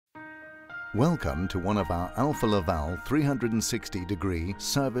Welcome to one of our Alfa Laval 360-degree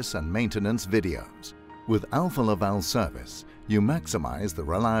service and maintenance videos. With Alfa Laval Service, you maximize the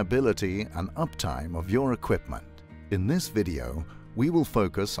reliability and uptime of your equipment. In this video, we will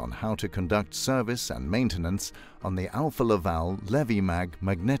focus on how to conduct service and maintenance on the Alfa Laval LeviMag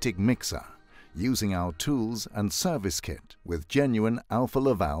magnetic mixer using our tools and service kit with genuine Alfa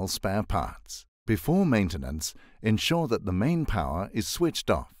Laval spare parts. Before maintenance, ensure that the main power is switched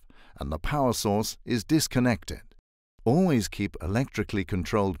off and the power source is disconnected. Always keep electrically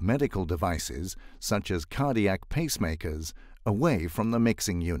controlled medical devices, such as cardiac pacemakers, away from the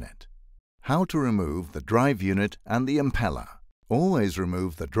mixing unit. How to remove the drive unit and the impeller. Always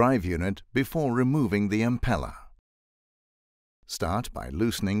remove the drive unit before removing the impeller. Start by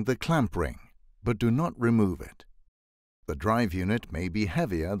loosening the clamp ring, but do not remove it. The drive unit may be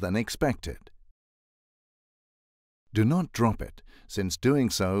heavier than expected. Do not drop it, since doing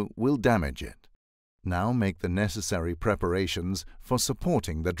so will damage it. Now make the necessary preparations for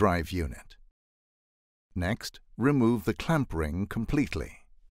supporting the drive unit. Next, remove the clamp ring completely.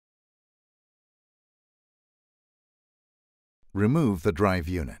 Remove the drive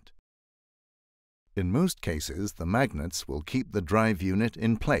unit. In most cases, the magnets will keep the drive unit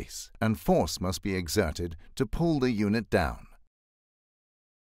in place, and force must be exerted to pull the unit down.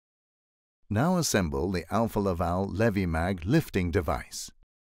 Now assemble the Alfa Laval LeviMag lifting device.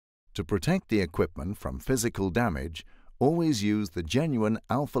 To protect the equipment from physical damage, always use the genuine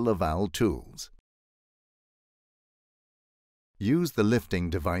Alfa Laval tools. Use the lifting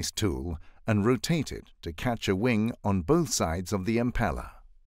device tool and rotate it to catch a wing on both sides of the impeller.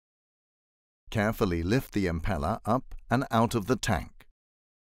 Carefully lift the impeller up and out of the tank.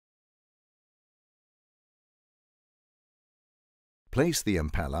 Place the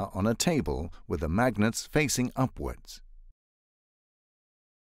impeller on a table with the magnets facing upwards.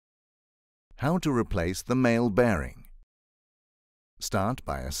 How to replace the male bearing. Start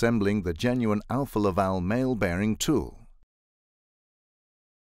by assembling the genuine Alfa Laval male bearing tool.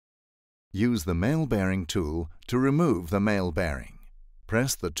 Use the male bearing tool to remove the male bearing.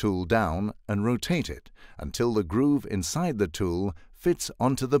 Press the tool down and rotate it until the groove inside the tool fits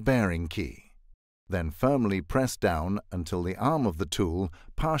onto the bearing key. Then firmly press down until the arm of the tool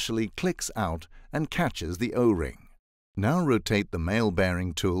partially clicks out and catches the O-ring. Now rotate the male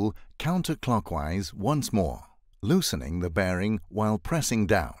bearing tool counterclockwise once more, loosening the bearing while pressing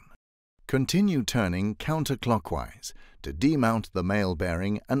down. Continue turning counterclockwise to demount the male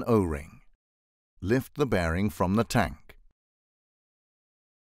bearing and O-ring. Lift the bearing from the tank.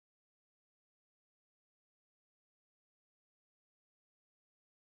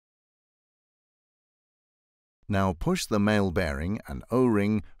 Now push the male bearing and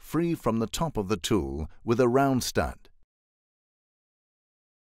O-ring free from the top of the tool with a round stud.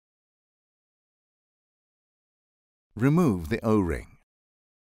 Remove the O-ring.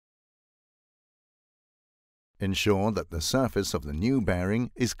 Ensure that the surface of the new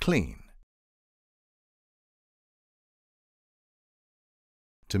bearing is clean.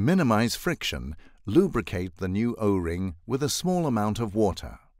 To minimize friction, lubricate the new O-ring with a small amount of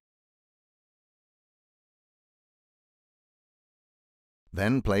water.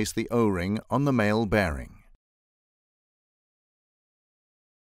 Then place the O-ring on the male bearing.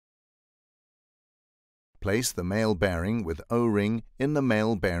 Place the male bearing with O-ring in the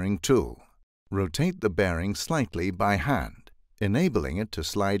male bearing tool. Rotate the bearing slightly by hand, enabling it to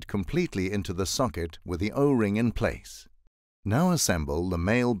slide completely into the socket with the O-ring in place. Now assemble the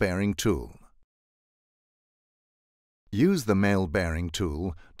male bearing tool. Use the male bearing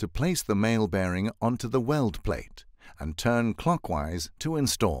tool to place the male bearing onto the weld plate and turn clockwise to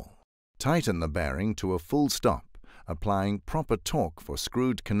install. Tighten the bearing to a full stop, applying proper torque for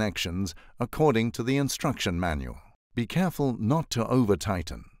screwed connections according to the instruction manual. Be careful not to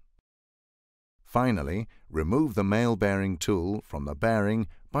over-tighten. Finally, remove the male bearing tool from the bearing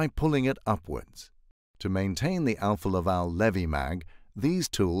by pulling it upwards. To maintain the Alfa Laval LeviMag, these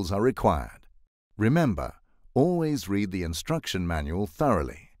tools are required. Remember, always read the instruction manual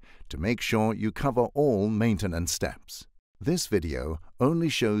thoroughly to make sure you cover all maintenance steps. This video only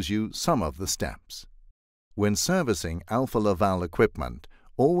shows you some of the steps. When servicing Alfa Laval equipment,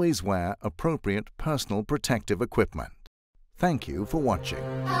 always wear appropriate personal protective equipment. Thank you for watching.